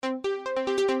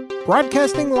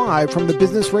Broadcasting live from the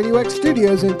Business Radio X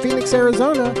studios in Phoenix,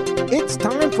 Arizona, it's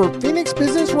time for Phoenix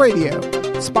Business Radio,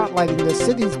 spotlighting the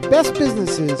city's best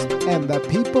businesses and the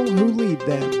people who lead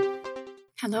them.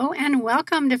 Hello and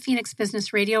welcome to Phoenix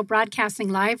Business Radio, broadcasting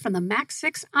live from the Max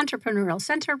 6 Entrepreneurial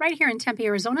Center right here in Tempe,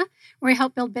 Arizona, where we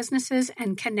help build businesses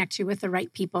and connect you with the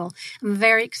right people. I'm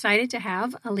very excited to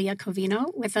have Alia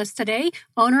Covino with us today,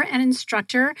 owner and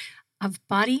instructor of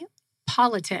Body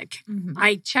Politic. Mm-hmm.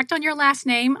 I checked on your last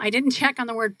name. I didn't check on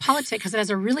the word politic because it has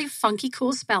a really funky,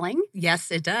 cool spelling.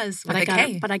 Yes, it does. But I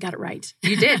got it right.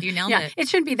 You did. You nailed it. It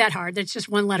shouldn't be that hard. There's just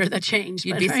one letter that changed.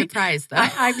 You'd be surprised, though.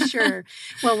 I'm sure.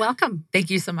 Well, welcome. Thank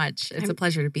you so much. It's a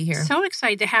pleasure to be here. So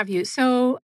excited to have you.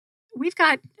 So we've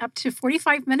got up to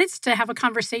 45 minutes to have a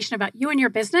conversation about you and your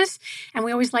business. And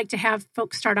we always like to have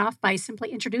folks start off by simply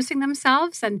introducing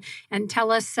themselves and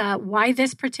tell us why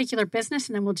this particular business.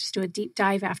 And then we'll just do a deep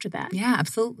dive after that. Yeah,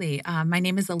 absolutely. My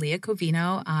name is Alia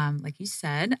Covino. Like you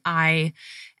said, I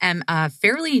am a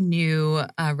fairly new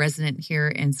resident here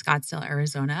in Scottsdale,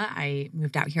 Arizona. I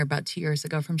moved out here about 2 years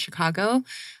ago from Chicago.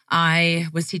 I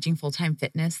was teaching full-time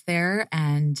fitness there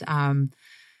and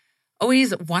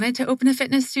always wanted to open a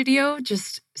fitness studio,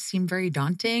 just seemed very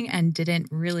daunting and didn't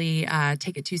really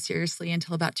take it too seriously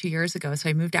until about 2 years ago. So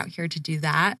I moved out here to do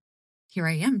that. Here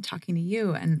I am talking to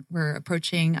you, and we're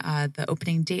approaching the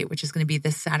opening date, which is going to be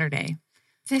this Saturday.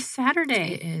 This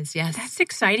Saturday? It is, yes. That's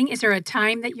exciting. Is there a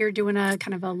time that you're doing a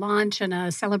kind of a launch and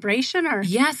a celebration? Or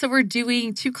Yeah, so we're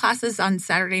doing 2 classes on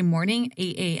Saturday morning,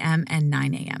 8 a.m. and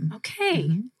 9 a.m. Okay,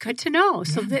 Good to know.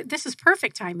 So this is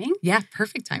perfect timing. Yeah,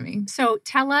 perfect timing. So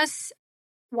tell us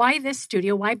why this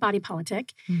studio, why Body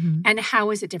Politic, and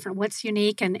how is it different? What's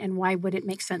unique and why would it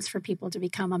make sense for people to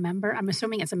become a member? I'm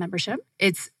assuming it's a membership.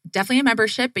 It's definitely a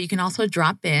membership, but you can also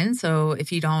drop in. So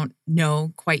if you don't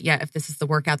know quite yet if this is the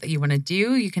workout that you want to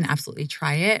do, you can absolutely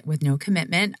try it with no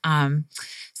commitment.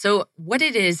 So what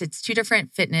it is, it's 2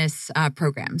 different fitness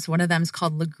programs. One of them is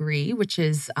called Legree, which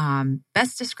is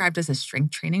best described as a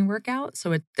strength training workout.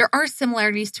 So there are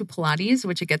similarities to Pilates,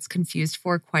 which it gets confused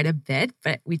for quite a bit,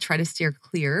 but we try to steer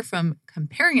clear from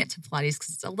comparing it to Pilates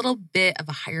because it's a little bit of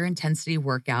a higher intensity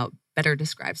workout, better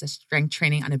describes as strength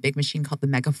training on a big machine called the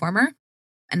Megaformer.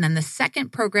 And then the second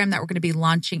program that we're going to be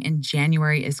launching in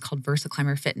January is called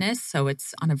VersaClimber Fitness. So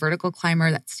it's on a vertical climber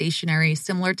that's stationary,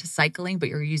 similar to cycling, but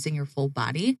you're using your full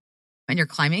body and you're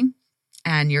climbing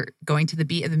and you're going to the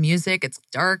beat of the music. It's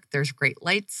dark. There's great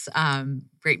lights,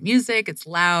 great music. It's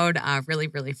loud, really,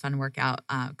 really fun workout,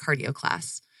 cardio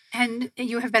class. And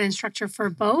you have been instructor for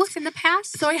both in the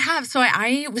past? So I have. So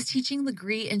I was teaching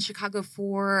Legree in Chicago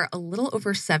for a little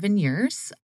over 7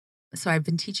 years. So I've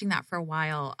been teaching that for a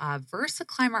while.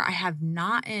 VersaClimber, I have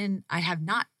not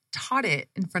taught it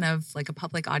in front of like a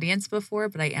public audience before,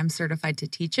 but I am certified to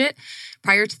teach it.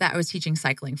 Prior to that, I was teaching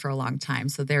cycling for a long time.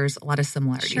 So there's a lot of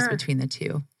similarities between the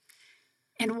two.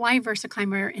 And why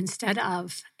VersaClimber instead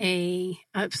of a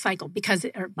cycle?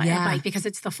 A bike? Because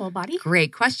it's the full body?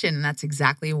 Great question. And that's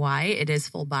exactly why it is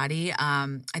full body.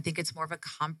 I think it's more of a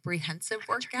comprehensive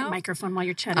workout. Microphone while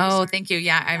you're chatting. Oh, sorry. thank you.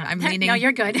 Yeah, I'm leaning. No,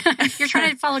 you're good. You're trying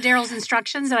to follow Daryl's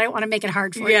instructions, and I don't want to make it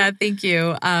hard for you. Yeah, thank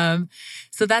you.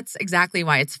 So that's exactly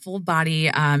why it's full body.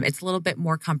 It's a little bit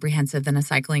more comprehensive than a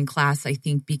cycling class, I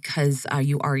think, because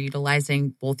you are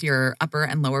utilizing both your upper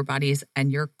and lower bodies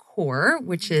and your core,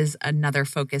 which is another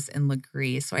focus in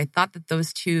Legree. So I thought that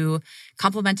those two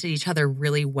complemented each other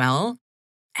really well.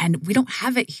 And we don't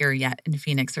have it here yet in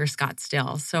Phoenix or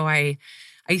Scottsdale. So I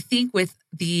think with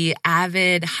the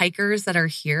avid hikers that are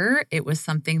here, it was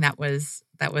something that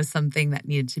something that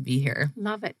needed to be here.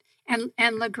 Love it.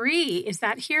 And Legree, is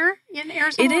that here in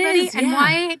Arizona already? Is, and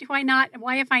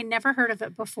why have I never heard of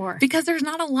it before? Because there's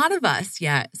not a lot of us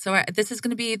yet. So this is going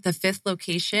to be the 5th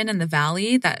location in the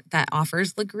Valley that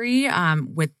offers Legree.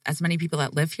 With as many people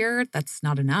that live here, that's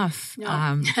not enough.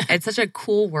 No. It's such a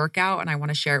cool workout, and I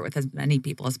want to share it with as many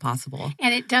people as possible.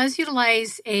 And it does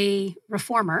utilize a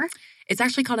reformer. It's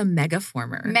actually called a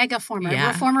Megaformer. Megaformer. Yeah.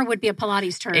 Reformer would be a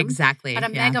Pilates term. Exactly. But a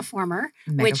Megaformer,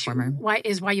 which Megaformer.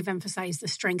 is why you've emphasized the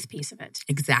strength piece of it.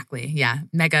 Exactly. Yeah.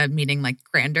 Mega meaning like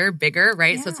grander, bigger,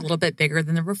 right? Yeah. So it's a little bit bigger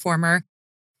than the Reformer.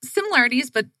 Similarities,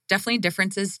 but definitely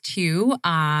differences too.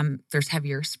 There's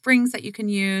heavier springs that you can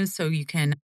use, so you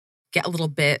can get a little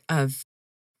bit of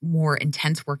more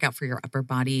intense workout for your upper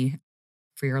body,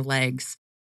 for your legs.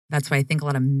 That's why I think a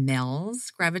lot of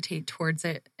males gravitate towards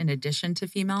it in addition to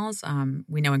females.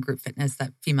 We know in group fitness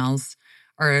that females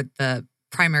are the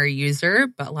primary user,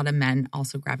 but a lot of men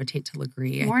also gravitate to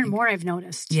Legree. More and more I've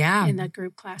noticed in the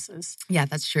group classes. Yeah,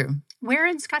 that's true. Where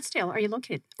in Scottsdale are you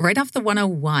located? Right off the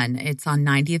 101. It's on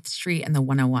 90th Street and the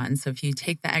 101. So if you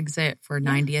take the exit for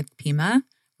 90th Pima,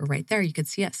 we're right there. You could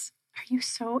see us. Are you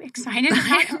so excited?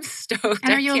 I'm stoked.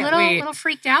 And are you a can't wait. little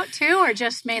freaked out too, or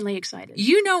just mainly excited?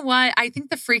 You know what? I think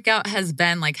the freak out has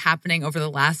been like happening over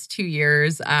the last 2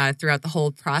 years throughout the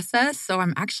whole process. So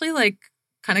I'm actually like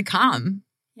kind of calm.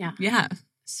 Yeah. Yeah.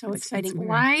 So exciting.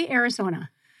 Why Arizona?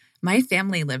 My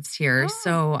family lives here. Oh.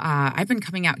 So I've been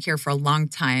coming out here for a long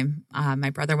time.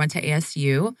 My brother went to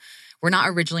ASU. We're not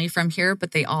originally from here,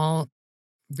 but they all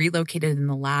relocated in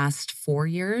the last 5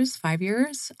 years.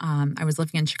 I was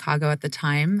living in Chicago at the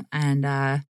time, and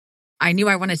I knew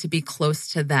I wanted to be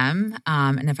close to them.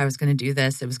 And if I was going to do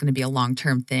this, it was going to be a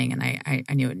long-term thing, and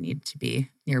I knew it needed to be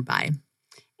nearby.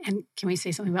 And can we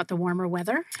say something about the warmer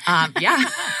weather? Yeah.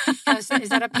 Is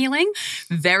that appealing?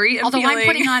 Very appealing.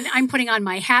 Although I'm putting on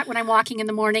my hat when I'm walking in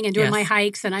the morning and doing my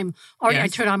hikes, and I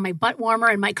turned on my butt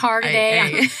warmer in my car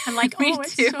today. I'm like,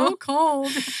 it's so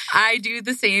cold. I do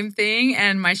the same thing,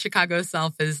 and my Chicago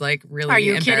self is like really Are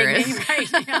you embarrassed. kidding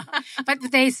me? Right. Yeah.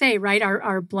 But they say, right,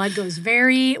 our blood goes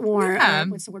very warm. Yeah.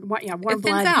 What's the word? Warm it blood.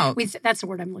 Thins out. That's the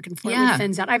word I'm looking for. Yeah. It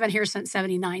thins out. I've been here since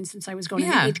 79, since I was going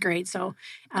into 8th grade. So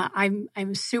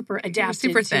I'm super adapted.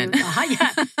 Super thin.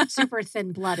 Super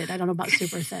thin-blooded. I don't know about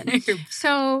super thin.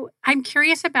 So I'm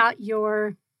curious about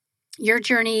your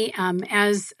journey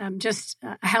as just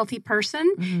a healthy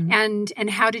person, and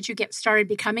how did you get started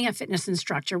becoming a fitness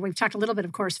instructor? We've talked a little bit,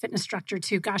 of course, fitness instructor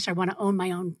too. Gosh, I want to own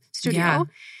my own studio. Yeah.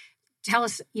 Tell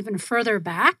us even further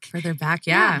back.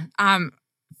 Yeah.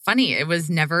 Funny, it was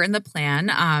never in the plan.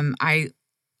 I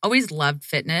always loved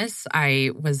fitness.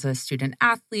 I was a student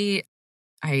athlete.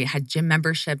 I had gym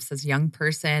memberships as a young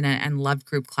person and loved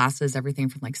group classes, everything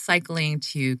from like cycling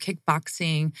to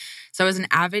kickboxing. So I was an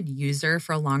avid user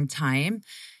for a long time.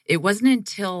 It wasn't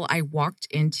until I walked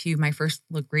into my first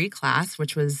Legree class,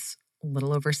 which was a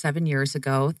little over 7 years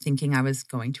ago, thinking I was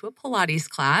going to a Pilates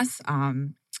class,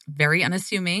 very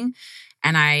unassuming.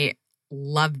 And I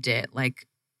loved it. Like,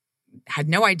 had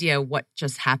no idea what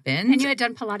just happened. And you had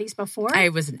done Pilates before? I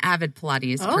was an avid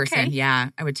Pilates person. Okay.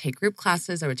 Yeah. I would take group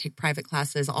classes. I would take private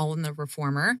classes, all in the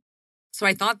Reformer. So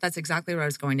I thought that's exactly what I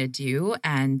was going to do.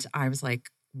 And I was like,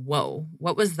 whoa,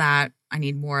 what was that? I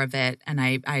need more of it. And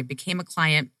I became a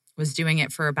client, was doing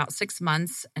it for about 6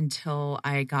 months until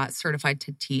I got certified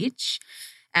to teach.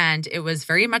 And it was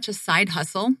very much a side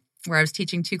hustle where I was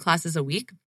teaching 2 classes a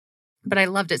week. But I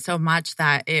loved it so much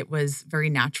that it was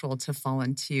very natural to fall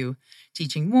into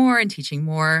teaching more.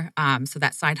 So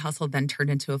that side hustle then turned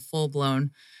into a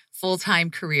full-blown, full-time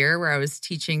career where I was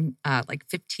teaching like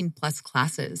 15 plus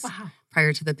classes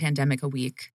prior to the pandemic a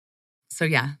week. So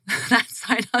yeah, that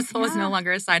side hustle was no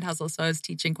longer a side hustle. So I was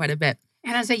teaching quite a bit.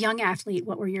 And as a young athlete,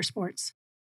 what were your sports?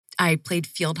 I played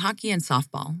field hockey and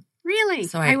softball. Really?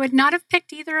 So I would not have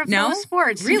picked either of those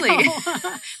sports. Really? No.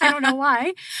 I don't know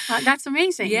why. That's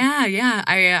amazing. Yeah.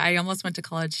 I almost went to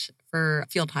college for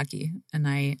field hockey, and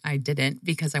I didn't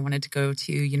because I wanted to go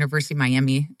to University of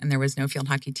Miami, and there was no field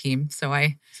hockey team. So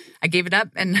I gave it up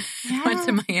and went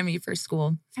to Miami for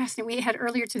school. Fascinating. We had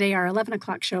earlier today, our 11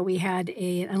 o'clock show, we had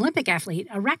an Olympic athlete,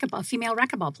 a female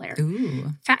racquetball player.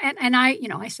 Ooh. And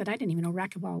I said I didn't even know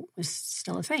racquetball was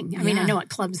still a thing. I mean, I know at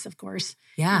clubs, of course.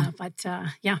 Yeah.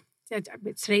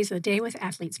 But today's the day with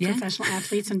athletes, professional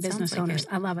athletes and business owners.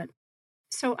 I love it.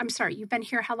 So I'm sorry, you've been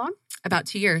here how long? About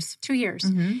 2 years. 2 years.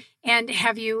 Mm-hmm.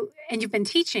 And you've been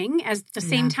teaching at the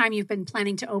same time you've been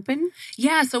planning to open?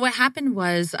 Yeah. So what happened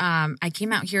was I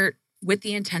came out here with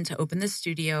the intent to open the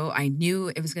studio. I knew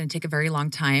it was going to take a very long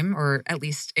time, or at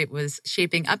least it was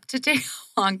shaping up to take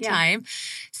a long time.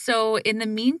 So in the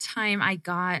meantime, I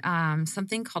got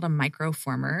something called a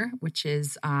microformer, which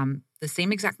is the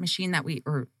same exact machine that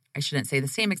I shouldn't say the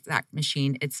same exact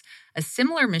machine. It's a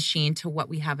similar machine to what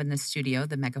we have in the studio,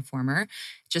 the Megaformer,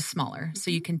 just smaller. So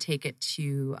you can take it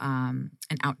to an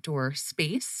outdoor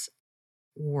space,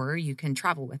 or you can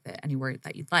travel with it anywhere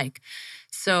that you'd like.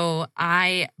 So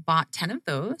I bought 10 of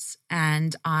those,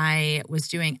 and I was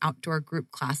doing outdoor group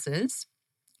classes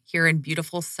here in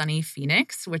beautiful sunny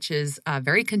Phoenix, which is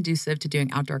very conducive to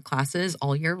doing outdoor classes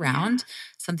all year round,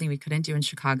 something we couldn't do in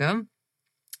Chicago.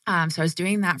 So I was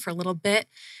doing that for a little bit.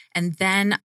 And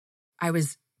then I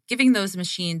was giving those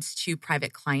machines to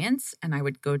private clients, and I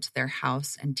would go to their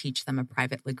house and teach them a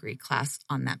private Legree class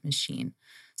on that machine.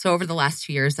 So over the last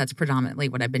 2 years, that's predominantly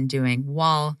what I've been doing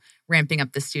while ramping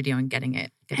up the studio and getting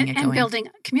it going. And building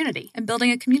a community. And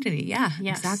building a community, yeah,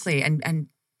 yes. Exactly. And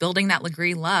building that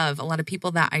Legree love. A lot of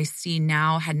people that I see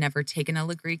now had never taken a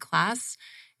Legree class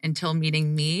until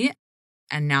meeting me,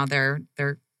 and now they're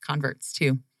converts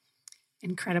too.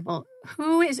 Incredible.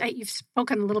 You've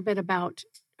spoken a little bit about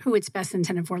who it's best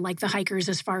intended for, like the hikers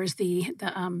as far as the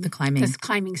climbing. This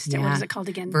climbing what is it called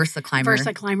again? VersaClimber.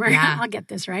 VersaClimber. Yeah. I'll get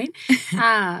this right.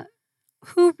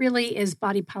 Who really is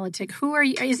Body Politic? Who are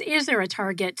you? Is there a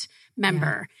target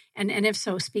member? Yeah. And if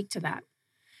so, speak to that.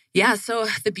 Yeah. So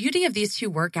the beauty of these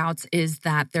two workouts is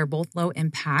that they're both low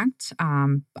impact,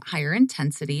 but higher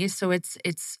intensity. So it's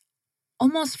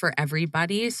almost for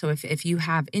everybody. So if you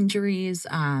have injuries,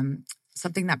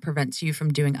 something that prevents you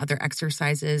from doing other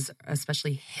exercises,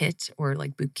 especially HIIT or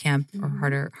like boot camp or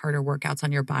harder workouts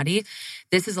on your body,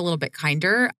 this is a little bit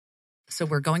kinder. So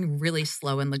we're going really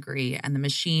slow in Legree, and the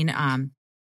machine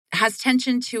has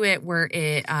tension to it where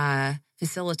it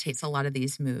facilitates a lot of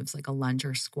these moves, like a lunge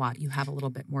or squat. You have a little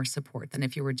bit more support than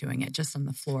if you were doing it just on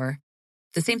the floor.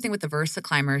 The same thing with the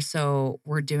VersaClimber. So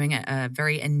we're doing a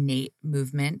very innate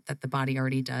movement that the body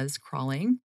already does,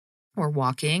 crawling or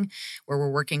walking, where we're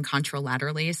working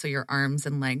contralaterally. So your arms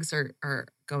and legs are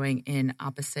going in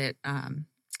opposite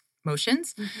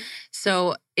motions. Mm-hmm.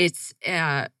 So it's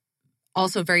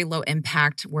also very low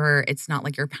impact, where it's not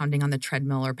like you're pounding on the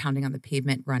treadmill or pounding on the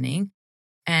pavement running.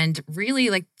 And really,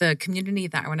 like, the community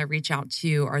that I want to reach out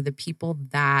to are the people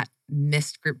that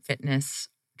missed group fitness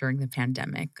during the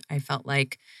pandemic. I felt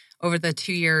like over the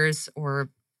 2 years, or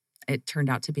it turned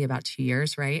out to be about 2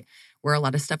 years, right, where a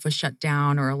lot of stuff was shut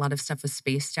down or a lot of stuff was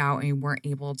spaced out and we weren't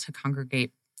able to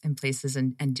congregate in places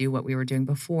and do what we were doing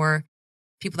before.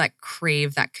 People that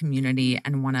crave that community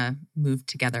and want to move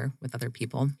together with other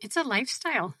people. It's a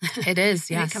lifestyle. It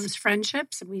is, yes. It comes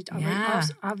friendships. We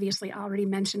obviously already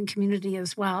mentioned community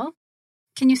as well.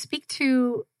 Can you speak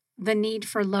to the need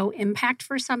for low impact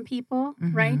for some people,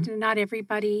 right? Not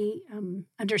everybody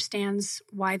understands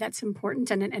why that's important.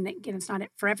 And again, it's not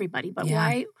for everybody, but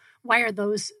why are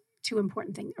those two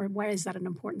important things, or why is that an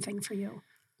important thing for you?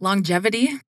 Longevity.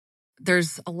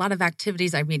 There's a lot of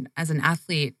activities. I mean, as an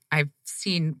athlete, I've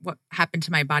seen what happened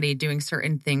to my body doing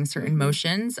certain things, certain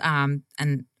motions. And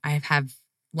I have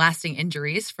lasting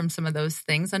injuries from some of those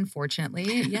things,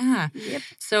 unfortunately. Yeah. Yep.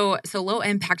 So low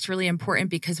impact's really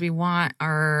important because we want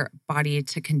our body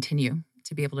to continue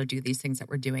to be able to do these things that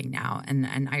we're doing now. And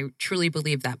I truly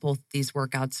believe that both these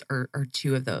workouts are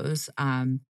two of those.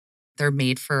 They're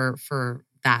made for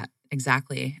that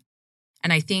exactly.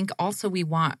 And I think also we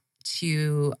want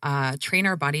to train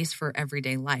our bodies for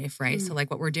everyday life, right? So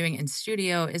like what we're doing in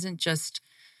studio isn't just,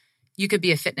 you could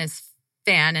be a fitness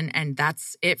fan and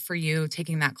that's it for you.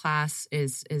 Taking that class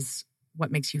is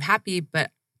what makes you happy. But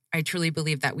I truly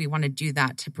believe that we want to do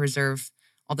that to preserve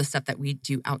all the stuff that we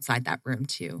do outside that room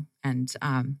too. And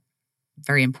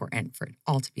very important for it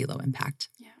all to be low impact.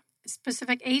 Yeah.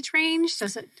 Specific age range?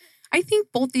 Does it? I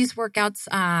think both these workouts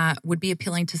would be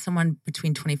appealing to someone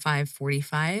between 25,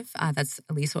 45. That's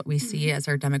at least what we see as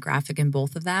our demographic in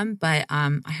both of them. But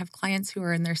I have clients who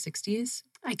are in their 60s.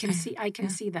 I can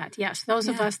see that. Yes. Those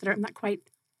of us that are not quite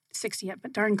 60 yet,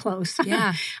 but darn close.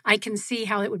 Yeah. I can see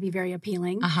how it would be very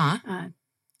appealing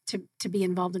to be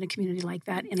involved in a community like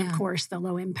that. And of course, the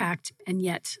low impact and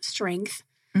yet strength.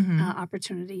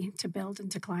 Opportunity to build and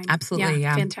to climb. Absolutely,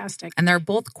 yeah. Fantastic. And they're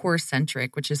both core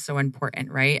centric, which is so important,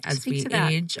 right? As we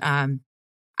age,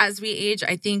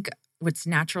 I think what's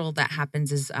natural that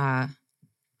happens is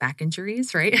back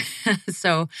injuries, right?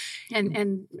 So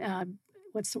and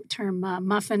what's the term?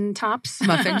 Muffin tops,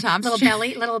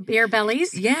 little beer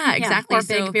bellies. Yeah, exactly. Or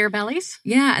big beer bellies.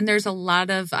 Yeah, and there's a lot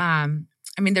of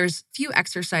there's few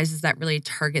exercises that really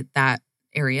target that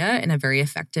area in a very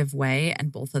effective way,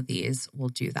 and both of these will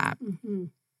do that.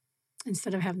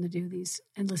 Instead of having to do these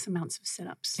endless amounts of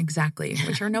sit-ups. Exactly,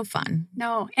 which are no fun.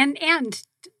 No, and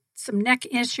some neck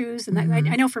issues, and that,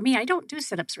 I know for me, I don't do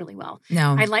sit-ups really well.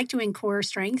 No, I like doing core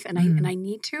strength, and I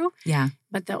need to. Yeah,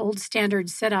 but the old standard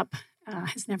sit-up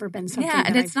has never been something. Yeah,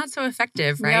 and it's not so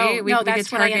effective, right? No,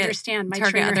 that's what I understand. My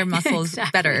target trainer, other muscles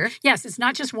better. Yes, it's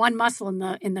not just one muscle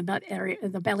in the butt area,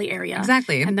 the belly area,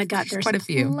 exactly, and the gut. There's quite a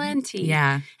few, plenty.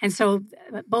 Yeah, and so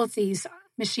both these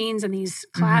machines and these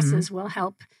classes will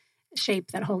help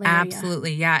shape that whole area.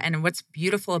 Absolutely, yeah. And what's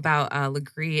beautiful about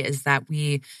Legree is that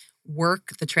we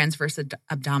work the transverse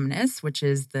abdominis, which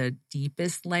is the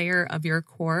deepest layer of your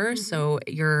core. So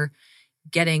you're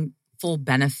getting full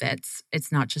benefits.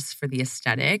 It's not just for the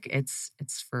aesthetic, it's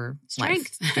for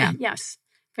strength. Life. Yeah. Yes.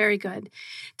 Very good.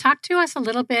 Talk to us a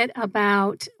little bit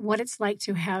about what it's like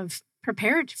to have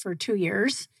prepared for 2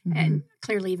 years and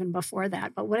clearly even before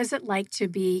that. But what is it like to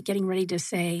be getting ready to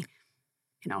say,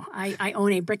 I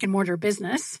own a brick and mortar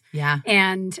business. Yeah.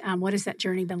 And what has that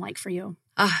journey been like for you?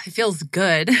 It feels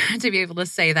good to be able to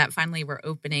say that finally we're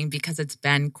opening, because it's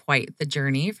been quite the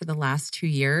journey for the last 2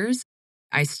 years.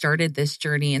 I started this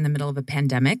journey in the middle of a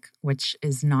pandemic, which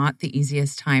is not the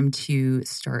easiest time to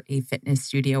start a fitness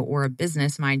studio or a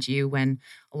business, mind you, when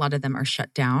a lot of them are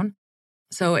shut down.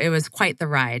 So it was quite the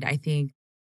ride. I think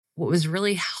what was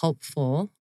really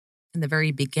helpful in the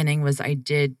very beginning was I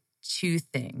did two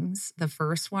things. The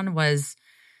first one was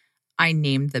I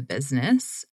named the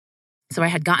business. So I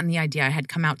had gotten the idea. I had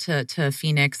come out to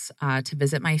Phoenix to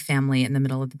visit my family in the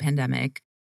middle of the pandemic.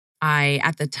 I,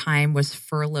 at the time, was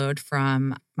furloughed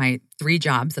from my 3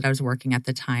 jobs that I was working at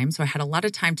the time. So I had a lot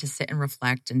of time to sit and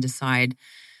reflect and decide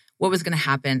what was going to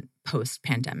happen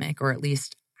post-pandemic, or at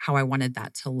least how I wanted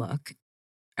that to look.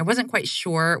 I wasn't quite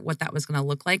sure what that was going to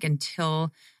look like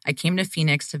until I came to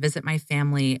Phoenix to visit my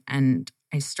family, and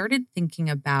I started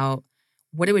thinking about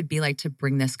what it would be like to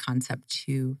bring this concept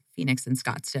to Phoenix and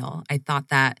Scottsdale. I thought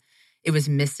that it was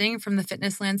missing from the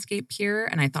fitness landscape here,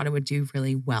 and I thought it would do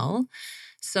really well.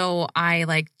 So I,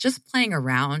 just playing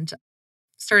around,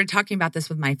 started talking about this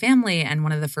with my family. And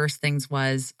one of the first things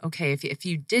was, okay, if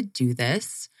you did do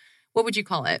this, what would you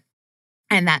call it?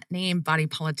 And that name, Body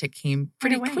Politic, came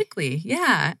pretty quickly.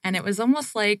 Yeah. And it was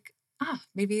almost like,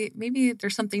 maybe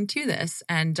there's something to this.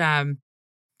 And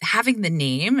having the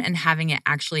name and having it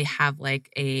actually have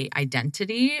a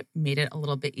identity made it a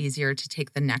little bit easier to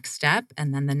take the next step.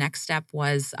 And then the next step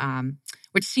was,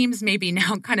 which seems maybe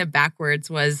now kind of backwards,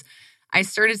 was I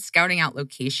started scouting out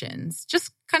locations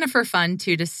just kind of for fun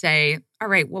too, to say, all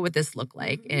right, what would this look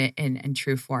like in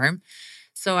true form?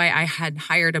 So I had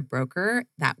hired a broker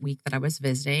that week that I was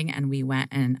visiting, and we went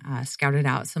and scouted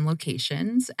out some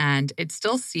locations. And it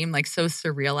still seemed so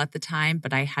surreal at the time,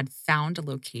 but I had found a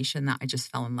location that I just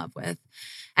fell in love with.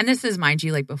 And this is, mind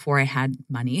you, before I had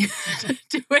money to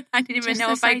do it. I didn't even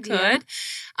know if I could.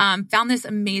 Found this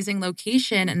amazing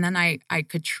location, and then I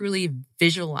could truly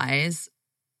visualize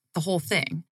the whole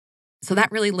thing. So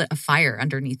that really lit a fire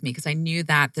underneath me, because I knew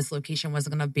that this location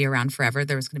wasn't going to be around forever.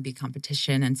 There was going to be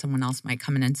competition, and someone else might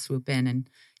come in and swoop in and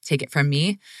take it from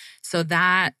me. So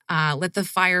that lit the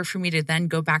fire for me to then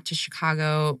go back to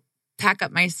Chicago, pack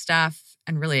up my stuff,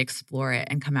 and really explore it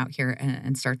and come out here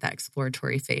and start that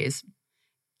exploratory phase.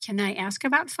 Can I ask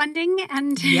about funding?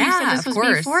 And yeah, you said this was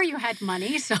course. Before you had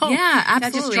money. So yeah, absolutely. Did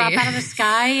that just drop out of the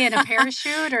sky in a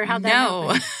parachute, or how'd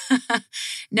that happen?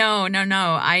 No.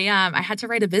 I had to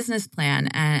write a business plan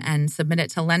and submit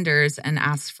it to lenders and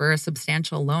ask for a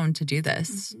substantial loan to do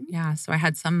this. Mm-hmm. Yeah, so I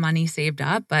had some money saved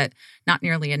up, but not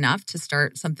nearly enough to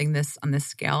start something on this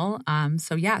scale.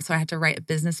 So I had to write a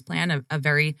business plan, a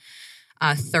very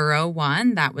thorough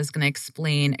one that was going to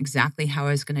explain exactly how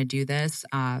I was going to do this,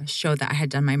 show that I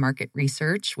had done my market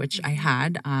research, which I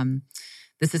had.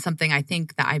 This is something I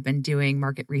think that I've been doing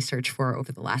market research for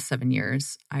over the last 7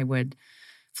 years. I would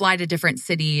fly to different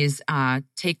cities,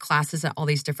 take classes at all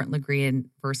these different Legree and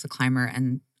VersaClimber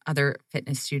and other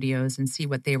fitness studios, and see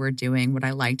what they were doing, what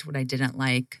I liked, what I didn't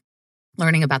like,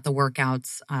 learning about the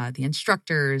workouts, the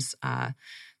instructors,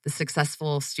 the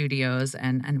successful studios,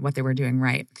 and what they were doing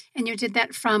right. And you did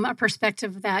that from a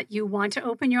perspective that you want to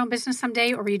open your own business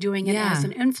someday, or were you doing it as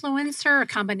an influencer, a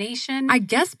combination? I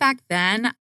guess back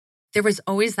then, there was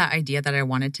always that idea that I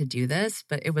wanted to do this,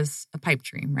 but it was a pipe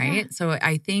dream, right? Yeah. So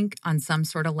I think on some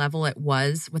sort of level, it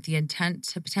was with the intent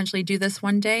to potentially do this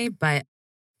one day, but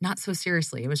not so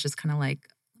seriously. It was just kind of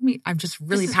I'm just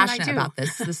really passionate about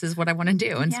this. This is what I want to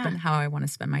do, and spend how I want to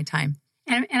spend my time.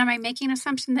 And am I making an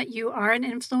assumption that you are an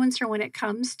influencer when it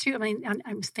comes to,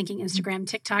 I'm thinking Instagram,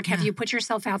 TikTok. Have you put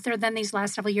yourself out there then these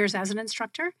last several years as an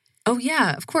instructor? Oh,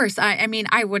 yeah, of course.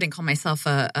 I wouldn't call myself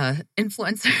a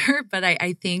influencer, but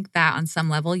I think that on some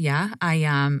level,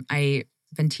 I've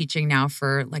been teaching now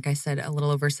for, like I said, a little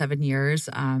over 7 years.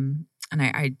 And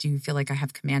I do feel like I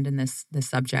have command in this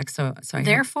subject. So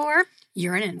therefore,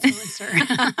 you're an influencer.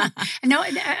 No,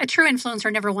 a true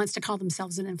influencer never wants to call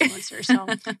themselves an influencer.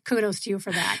 So kudos to you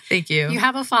for that. Thank you. You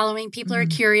have a following. People are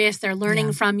curious. They're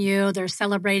learning from you. They're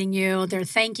celebrating you. They're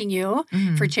thanking you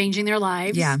for changing their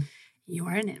lives. Yeah. You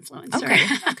are an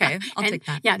influencer. Okay. I'll take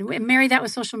that. Yeah, marry that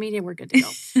with social media. We're good to go.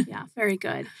 Yeah, very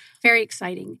good. Very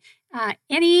exciting.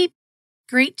 Any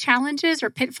great challenges or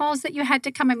pitfalls that you had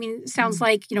to come? It sounds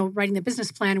like, writing the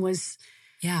business plan was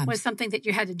something that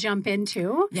you had to jump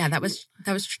into. Yeah, that was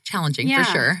challenging for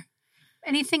sure.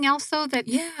 Anything else though that?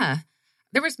 Yeah,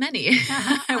 there was many.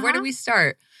 Where do we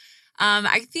start?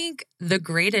 I think the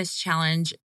greatest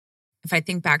challenge, if I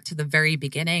think back to the very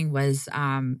beginning, was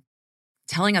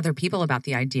telling other people about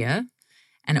the idea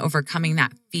and overcoming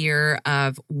that fear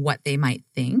of what they might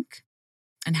think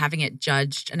and having it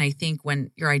judged. And I think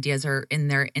when your ideas are in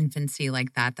their infancy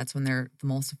like that, that's when they're the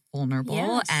most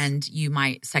vulnerable and you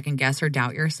might second guess or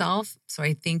doubt yourself. So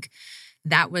I think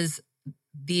that was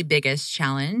the biggest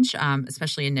challenge,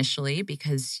 especially initially,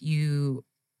 because you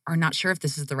are not sure if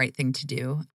this is the right thing to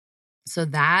do. So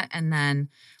that, and then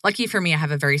lucky for me, I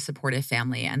have a very supportive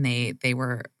family, and they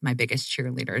were my biggest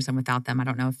cheerleaders. And without them, I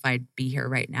don't know if I'd be here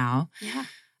right now. Yeah.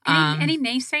 Any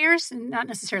naysayers? Not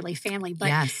necessarily family, but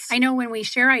yes. I know when we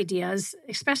share ideas,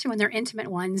 especially when they're intimate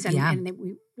ones and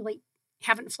we really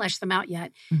haven't fleshed them out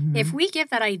yet, if we give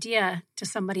that idea to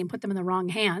somebody and put them in the wrong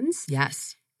hands.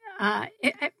 Yes.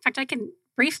 In fact,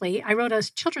 I wrote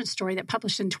a children's story that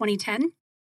published in 2010.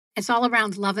 It's all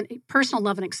around personal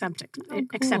love and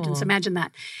acceptance. Imagine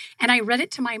that. And I read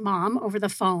it to my mom over the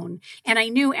phone. And I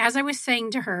knew as I was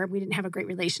saying to her, we didn't have a great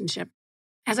relationship.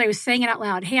 As I was saying it out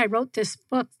loud, hey, I wrote this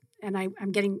book and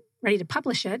I'm getting ready to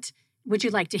publish it. Would you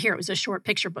like to hear it? It was a short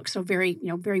picture book, so very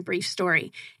brief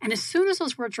story. And as soon as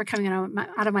those words were coming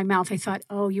out of my mouth, I thought,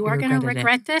 oh, you are going to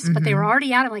regret this. But they were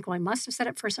already out. I'm like, well, I must have said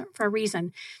it for a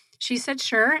reason. She said,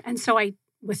 sure. And so I,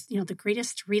 with the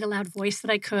greatest read aloud voice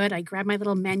that I could, I grabbed my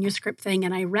little manuscript thing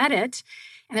and I read it.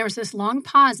 And there was this long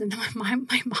pause. And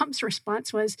my mom's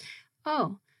response was,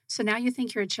 oh, so now you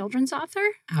think you're a children's author?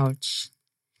 Ouch.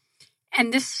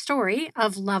 And this story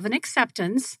of love and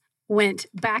acceptance went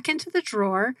back into the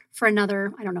drawer for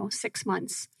another, 6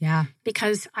 months. Yeah.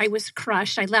 Because I was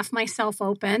crushed. I left myself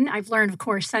open. I've learned, of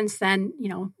course, since then,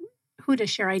 who to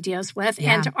share ideas with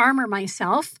and to armor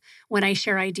myself when I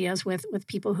share ideas with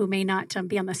people who may not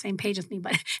be on the same page with me.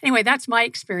 But anyway, that's my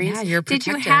experience. Yeah, you're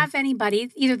protective. Did you have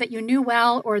anybody either that you knew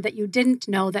well or that you didn't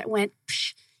know that went,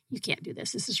 psh, you can't do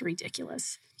this. This is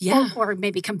ridiculous. Yeah. Or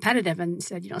maybe competitive and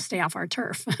said, stay off our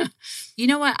turf. You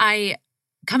know what?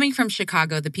 Coming from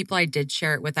Chicago, the people I did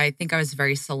share it with, I think I was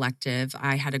very selective.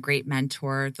 I had a great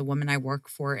mentor. The woman I work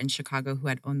for in Chicago who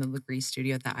had owned the Legree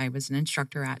studio that I was an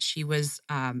instructor at, she was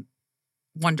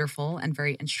wonderful and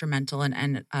very instrumental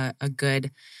and a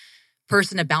good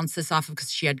person to bounce this off of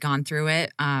because she had gone through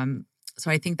it.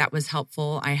 So I think that was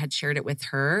helpful. I had shared it with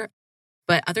her.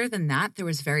 But other than that, there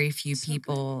was very few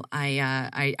people.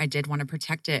 I did want to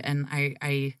protect it. And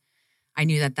I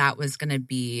knew that was going to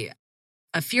be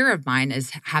a fear of mine,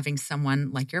 is having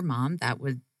someone like your mom that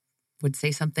would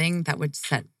say something that would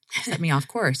set me off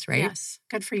course, right? Yes.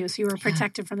 Good for you. So you were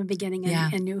protected from the beginning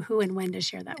and knew who and when to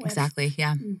share that with. Exactly.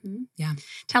 Yeah. Mm-hmm. Yeah.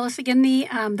 Tell us again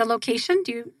the location.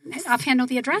 Do you offhand know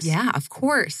the address? Yeah, of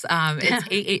course. It's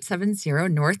 8870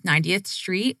 North 90th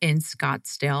Street in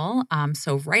Scottsdale.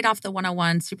 So right off the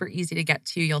 101, super easy to get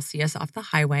to. You'll see us off the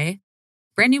highway.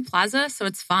 Brand new plaza, so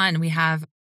it's fun. We have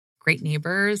great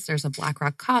neighbors. There's a Black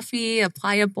Rock Coffee, a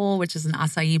Playa Bowl, which is an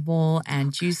acai bowl,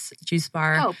 and juice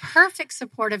bar. Oh, perfect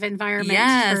supportive environment.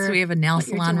 Yes, we have a nail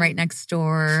salon right next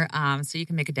door, so you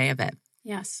can make a day of it.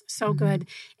 Yes, so good.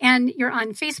 And you're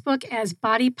on Facebook as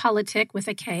Body Politic with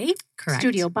a K. Correct.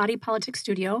 Studio, Body Politic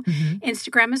Studio.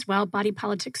 Instagram as well, Body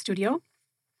Politic Studio.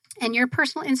 And your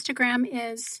personal Instagram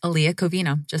is? Aaliyah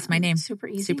Covino, just my name. Super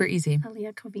easy. Super easy.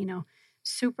 Aaliyah Covino.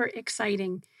 Super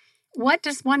exciting. What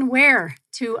does one wear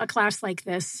to a class like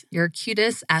this? Your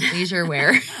cutest athleisure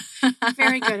wear.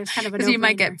 Very good. It's kind of a no-brainer. Because you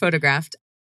might get photographed.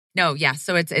 No, yeah.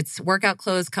 So it's workout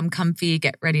clothes, come comfy,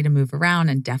 get ready to move around,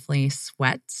 and definitely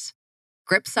sweat.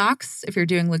 Grip socks if you're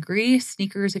doing Legree,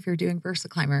 sneakers if you're doing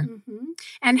VersaClimber.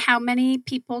 And how many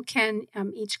people can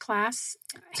each class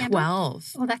handle?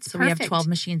 12. Oh, that's so perfect. we have 12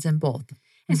 machines in both.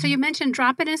 And so you mentioned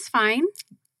drop-in is fine.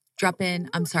 Drop-in,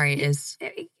 I'm sorry, is...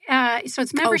 So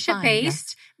it's membership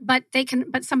based, but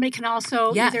somebody can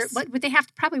also either, would they have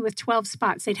to, probably with 12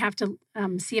 spots, they'd have to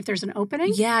see if there's an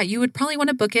opening. Yeah, you would probably want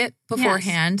to book it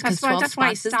beforehand because 12 that's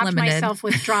why spots is I stopped limited. myself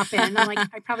with drop in. I'm like,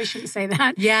 I probably shouldn't say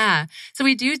that. Yeah. So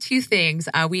we do two things.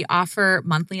 We offer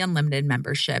monthly unlimited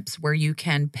memberships where you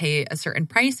can pay a certain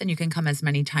price and you can come as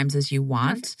many times as you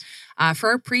want. For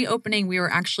our pre-opening, we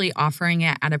were actually offering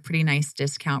it at a pretty nice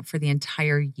discount for the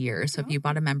entire year. So if you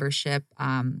bought a membership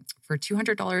for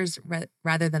 $200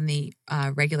 rather than the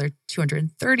regular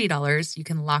 $230, you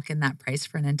can lock in that price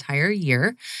for an entire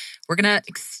year. We're going to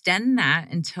extend that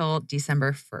until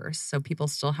December 1st. So people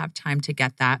still have time to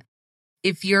get that.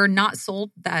 If you're not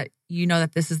sold that you know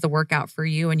that this is the workout for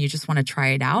you and you just want to try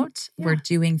it out, we're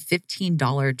doing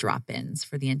 $15 drop-ins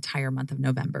for the entire month of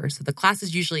November. So the class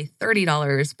is usually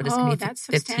 $30, but it's going to be that's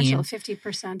 $15. Substantial,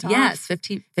 50% off. Yes,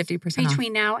 50% off.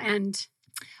 Between now and...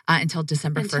 until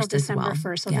December 1st as well. December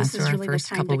 1st. So this is really the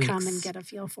time to come and get a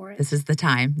feel for it. This is the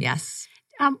time, yes.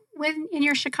 When in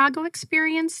your Chicago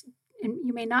experience, and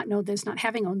you may not know this, not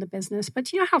having owned the business, but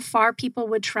do you know how far people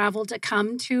would travel to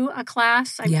come to a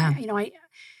class?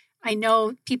 I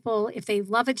know people, if they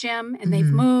love a gym and they've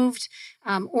moved,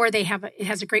 or it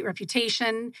has a great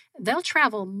reputation, they'll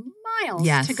travel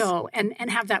miles to go and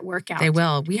have that workout. They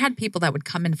will. We had people that would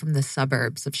come in from the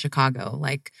suburbs of Chicago,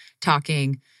 like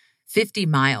talking 50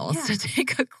 miles to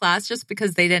take a class just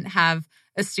because they didn't have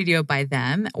a studio by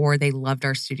them or they loved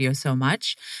our studio so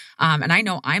much. And I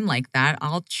know I'm like that.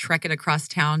 I'll trek it across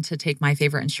town to take my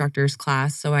favorite instructor's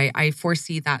class. So I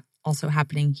foresee that also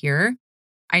happening here.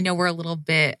 I know we're a little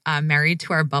bit married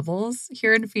to our bubbles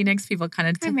here in Phoenix. People kind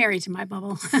of I'm married to my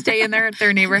bubble. stay in their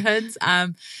neighborhoods.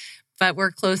 But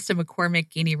we're close to McCormick,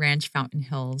 Gainey Ranch, Fountain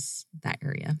Hills, that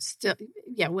area. Still,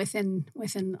 within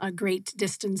a great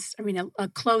distance. I mean, a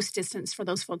close distance for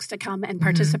those folks to come and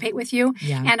participate with you.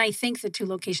 Yeah. And I think the two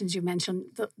locations you mentioned,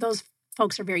 those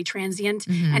folks are very transient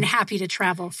and happy to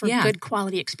travel for good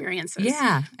quality experiences.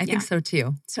 Yeah, I think so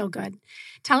too. So good.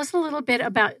 Tell us a little bit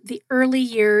about the early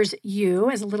years you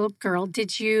as a little girl.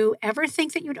 Did you ever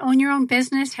think that you'd own your own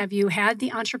business? Have you had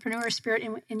the entrepreneur spirit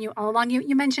in you all along?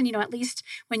 You mentioned, at least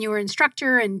when you were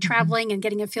instructor and traveling and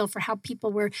getting a feel for how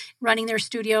people were running their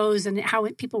studios and how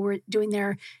people were doing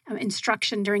their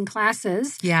instruction during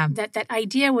classes. Yeah. That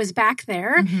idea was back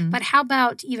there. But how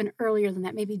about even earlier than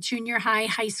that? Maybe junior high,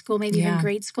 high school, maybe even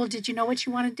grade school. Did you know what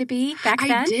you wanted to be back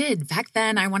then? I did. Back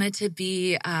then, I wanted to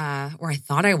be, or I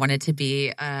thought I wanted to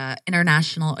be,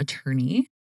 international attorney.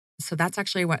 So that's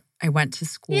actually what I went to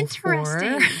school for.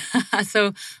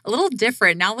 So a little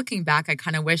different. Now looking back, I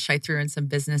kind of wish I threw in some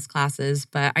business classes,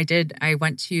 but I did. I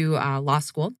went to law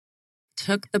school,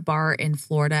 took the bar in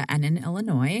Florida and in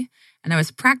Illinois, and I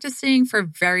was practicing for a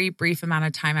very brief amount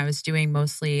of time. I was doing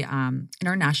mostly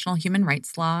international human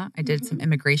rights law. I did some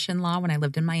immigration law when I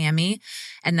lived in Miami,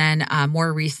 and then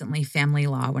more recently family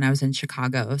law when I was in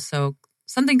Chicago. So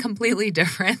something completely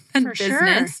different than business.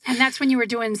 Sure. And that's when you were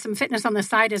doing some fitness on the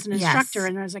side as an instructor.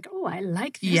 And I was like, oh, I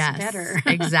like this better.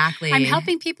 Exactly. I'm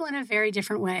helping people in a very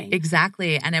different way.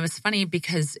 Exactly. And it was funny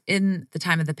because in the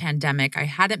time of the pandemic, I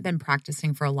hadn't been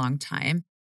practicing for a long time.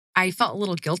 I felt a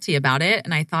little guilty about it.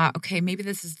 And I thought, okay, maybe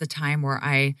this is the time where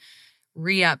I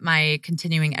re-up my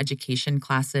continuing education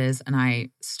classes and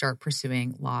I start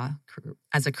pursuing law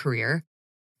as a career.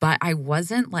 But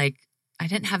I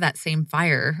didn't have that same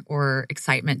fire or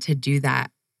excitement to do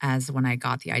that as when I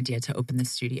got the idea to open the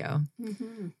studio.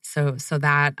 So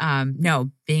that,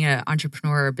 being an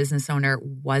entrepreneur or business owner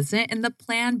wasn't in the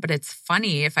plan, but it's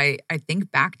funny. If I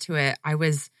think back to it, I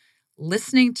was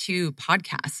listening to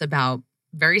podcasts about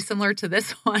very similar to this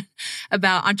one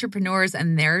about entrepreneurs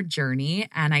and their journey.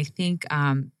 And I think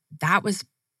that was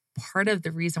part of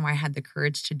the reason why I had the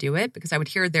courage to do it, because I would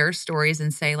hear their stories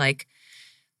and say like,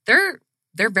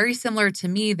 they're very similar to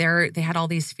me. They had all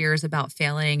these fears about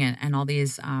failing and all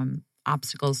these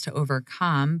obstacles to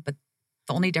overcome. But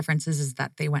the only difference is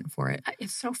that they went for it.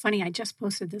 It's so funny. I just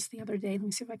posted this the other day. Let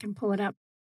me see if I can pull it up.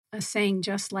 A saying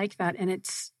just like that. And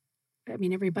it's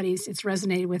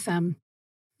resonated with them.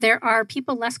 There are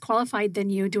people less qualified than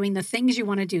you doing the things you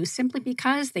want to do simply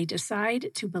because they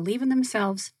decide to believe in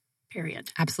themselves,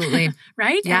 period. Absolutely.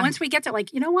 Right? Yeah. And once we get to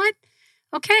you know what?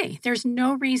 Okay, there's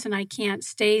no reason I can't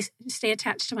stay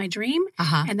attached to my dream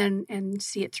and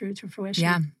see it through to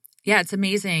fruition. Yeah, it's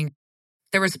amazing.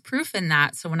 There was proof in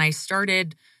that. So when I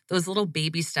started those little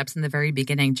baby steps in the very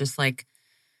beginning, just like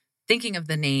thinking of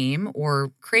the name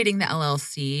or creating the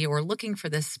LLC or looking for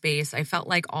this space, I felt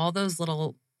like all those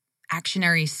little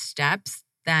actionary steps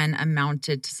then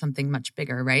amounted to something much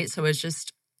bigger, right? So it was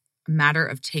just a matter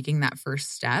of taking that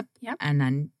first step and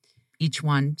then each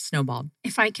one snowballed.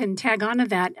 If I can tag on to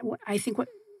that, I think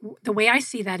the way I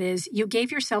see that is you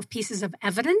gave yourself pieces of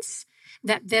evidence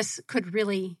that this could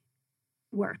really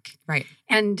work. Right.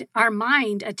 And our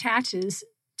mind attaches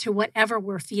to whatever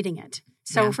we're feeding it.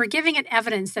 So if we're giving it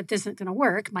evidence that this isn't going to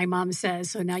work, my mom says,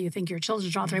 so now you think your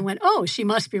children's author. I went, oh, she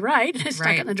must be right.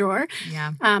 Stuck it in the drawer.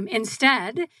 Yeah.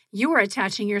 Instead, you are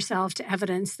attaching yourself to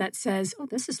evidence that says, oh,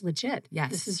 this is legit.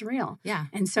 Yes. This is real. Yeah.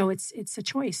 And so it's a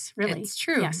choice, really. It's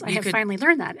true. Yes, I have finally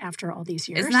learned that after all these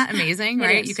years. Isn't that amazing,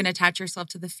 right? You can attach yourself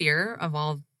to the fear of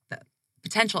all the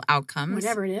potential outcomes.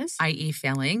 Whatever it is. I.e.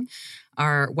 failing,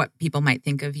 or what people might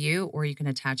think of you, or you can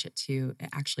attach it to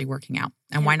actually working out.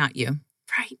 And why not you?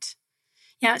 Right.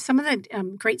 Yeah, some of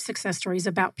the great success stories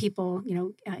about people,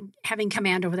 having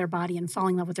command over their body and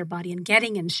falling in love with their body and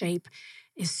getting in shape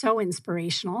is so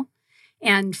inspirational.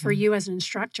 And for you as an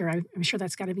instructor, I'm sure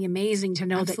that's got to be amazing to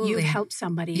know that you've helped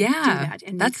somebody do that.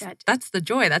 And that's the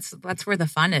joy. That's where the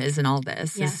fun is in all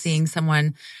this, is seeing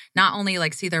someone not only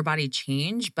see their body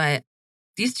change, but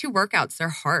these 2 workouts, they're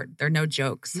hard. They're no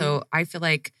joke. So I feel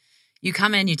like you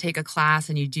come in, you take a class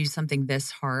and you do something this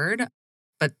hard.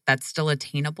 but that's still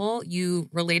attainable, you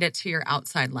relate it to your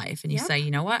outside life and you Yep. say,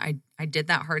 you know what, I did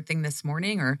that hard thing this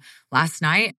morning or last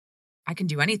night. I can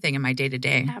do anything in my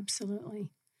day-to-day.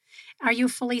 Absolutely. Are you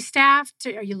fully staffed?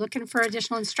 Are you looking for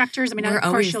additional instructors? I mean, We're of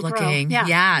course always you'll looking. grow.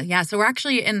 Yeah. So we're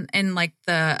actually in like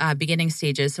the beginning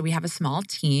stages. So we have a small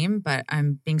team, but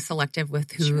I'm being selective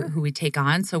with who we take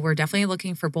on. So we're definitely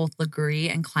looking for both Legree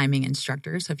and climbing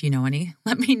instructors. So if you know any,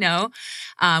 let me know.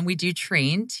 We do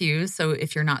train too. So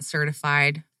if you're not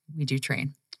certified, we do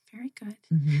train. Very good.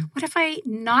 Mm-hmm. What have I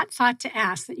not thought to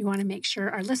ask that you want to make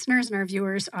sure our listeners and our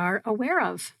viewers are aware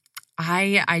of?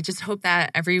 I just hope that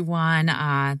everyone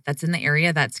that's in the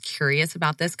area that's curious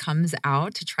about this comes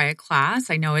out to try a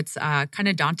class. I know it's kind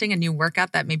of daunting, a new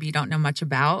workout that maybe you don't know much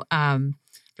about.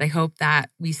 But I hope that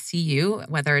we see you,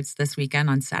 whether it's this weekend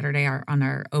on Saturday or on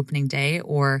our opening day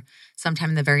or sometime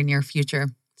in the very near future.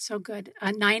 So good.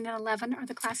 9 and 11 are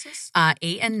the classes? 8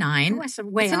 and 9. Oh, it's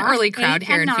way It's an off. early crowd 8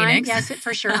 here and in 9. Phoenix. Yes,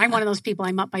 for sure. I'm one of those people.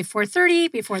 I'm up by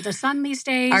 4:30 before the sun these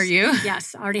days. Are you?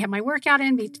 Yes. I already have my workout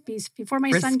in before my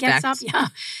son gets up. Yeah.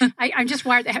 I'm just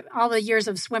wired. All the years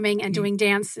of swimming and doing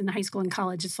dance in high school and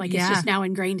college, it's like it's just now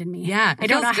ingrained in me. Yeah. I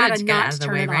don't know how to get out not of the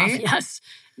turn way, it right? off. Yes.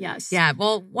 Yes. Yeah.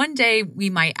 Well, one day we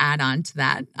might add on to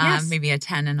that, Yes. maybe a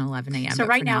 10 and 11 a.m. So but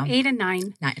right for now, 8 and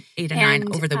 9. 8 and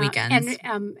 9 over the weekends.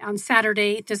 And on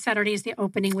Saturday, this Saturday is the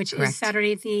opening, which Correct. is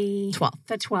Saturday the 12th.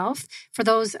 The 12th. For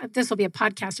those, this will be a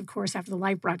podcast, of course, after the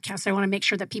live broadcast. So I want to make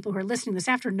sure that people who are listening this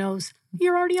after knows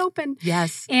you're already open.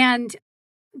 Yes. And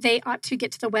they ought to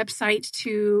get to the website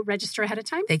to register ahead of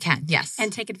time. They can, yes.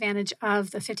 And take advantage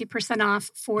of the 50% off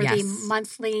for Yes. the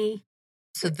monthly.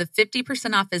 So the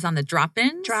 50% off is on the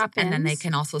drop-ins. Drop-ins. And then they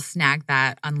can also snag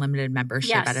that unlimited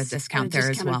membership at a discount there as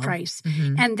discounted well. Price.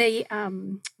 Mhm. And the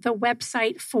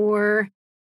website for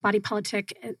Body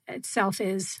Politic itself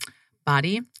is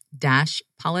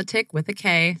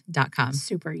body-politic.com.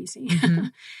 super easy.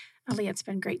 Mhm. Aaliyah, it's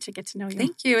been great to get to know you.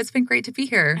 Thank you. It's been great to be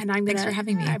here. And Thanks for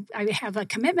having me. I have a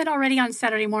commitment already on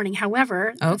Saturday morning.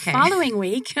 However, the Okay. following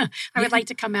week, I would like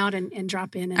to come out and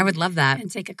drop in. And, I would love that.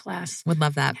 and take a class. Would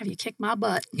love that. Have you kick my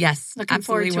butt? Yes, Looking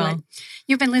absolutely forward to will. it.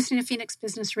 You've been listening to Phoenix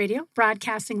Business Radio,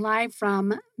 broadcasting live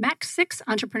from Mac 6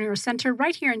 Entrepreneur Center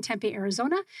right here in Tempe,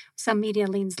 Arizona. Some media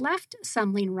leans left,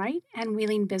 some lean right, and we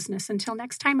lean business. Until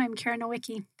next time, I'm Karen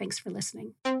Nowicki. Thanks for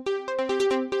listening.